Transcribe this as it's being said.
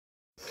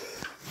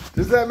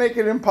Does that make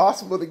it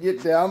impossible to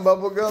get down,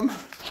 Bubblegum?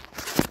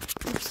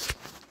 Oops.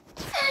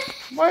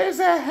 Why does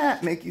that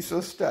hat make you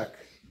so stuck?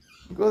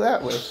 Go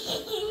that way.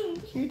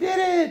 You did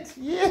it!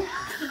 Yeah!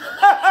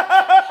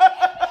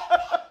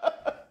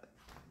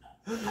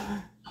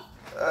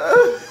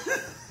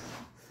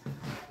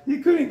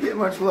 You couldn't get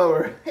much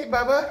lower. Hey,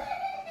 Bubba.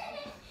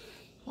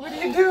 What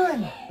are you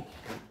doing?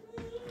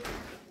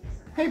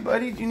 Hey,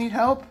 buddy, do you need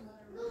help?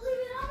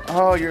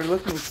 Oh, you're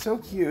looking so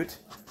cute.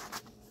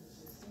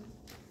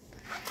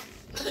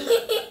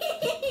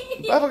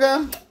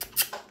 Bubblegum.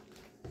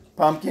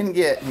 Pumpkin,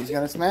 get. He's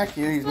gonna smack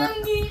you. He's not.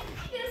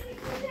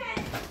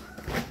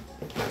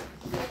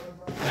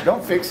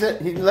 Don't fix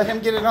it. Let him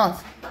get it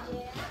off.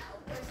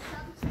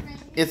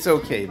 It's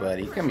okay,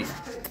 buddy. Come here.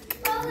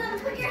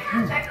 Put your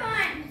hat back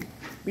on.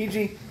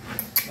 BG,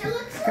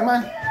 come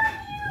on.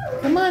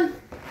 Come on.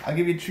 I'll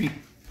give you a treat.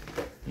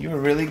 You were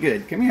really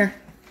good. Come here.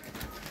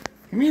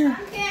 Come here.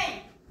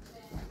 Okay.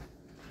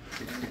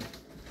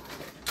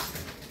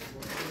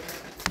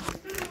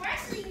 I'm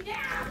wrestling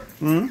down.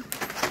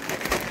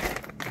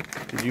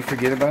 Did you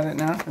forget about it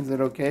now? Is it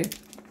okay?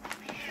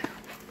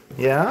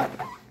 Yeah?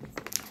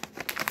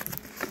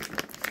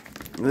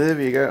 Liv,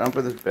 you gotta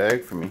unput this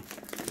bag for me.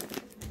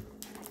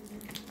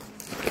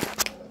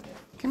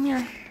 Come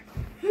here.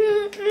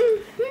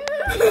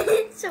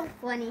 It's so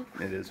funny.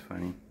 It is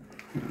funny.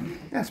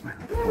 That's my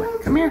little boy.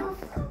 Come here.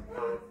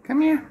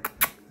 Come here.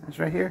 That's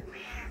right here.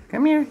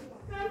 Come here.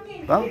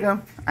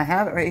 Bubblegum. I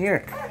have it right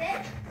here.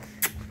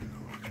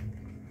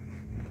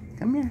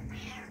 Come here.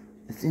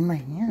 It's in my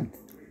hand.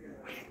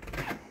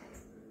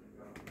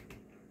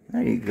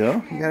 There you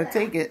go. You gotta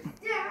take it.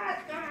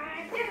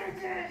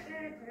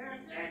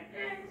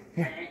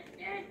 Here.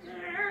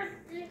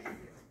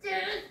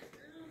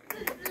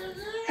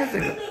 That's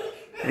it.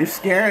 You're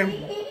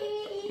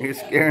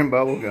scaring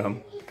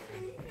Bubblegum.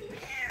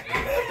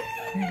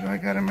 Here you go. I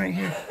got him right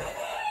here.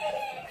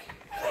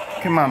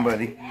 Come on,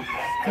 buddy.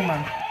 Come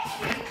on.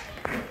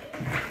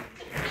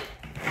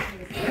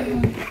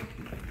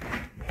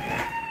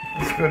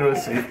 Let's go to a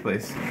safe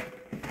place.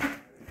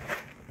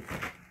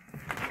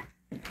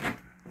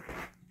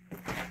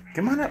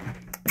 Come on up.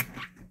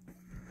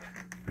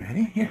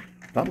 Ready? Here.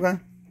 Bubblegum.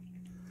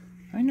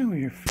 I know where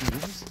your food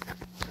is.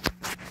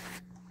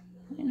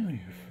 I know where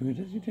your food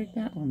is. You take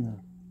that one, though.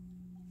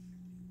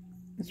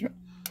 It's right.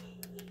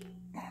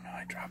 Oh, no,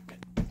 I dropped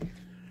it.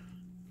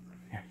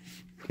 Here.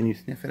 Can you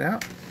sniff it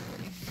out?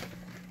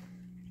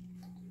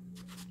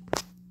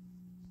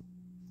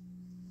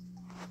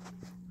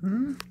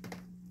 Come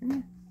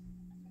here.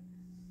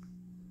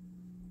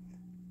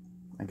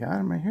 I got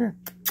him right here.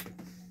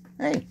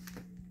 Hey.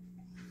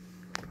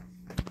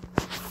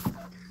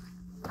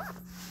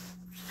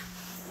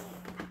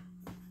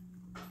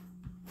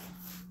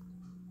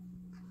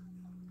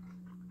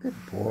 Good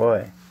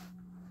boy.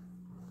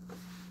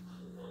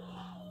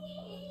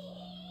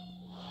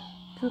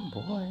 Good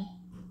boy.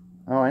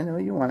 Oh, I know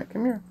you want it.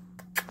 Come here.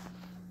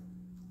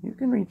 You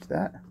can reach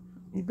that.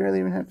 You barely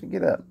even have to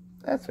get up.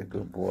 That's a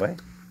good boy.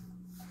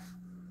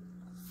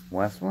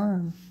 Last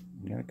one.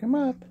 You gotta come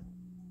up.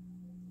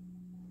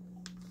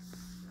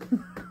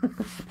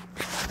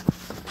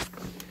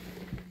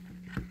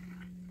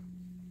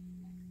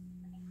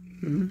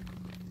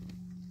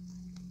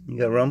 You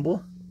got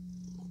Rumble?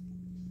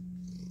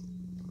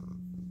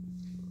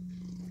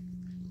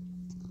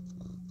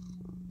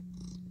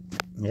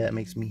 Yeah, it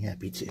makes me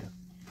happy too.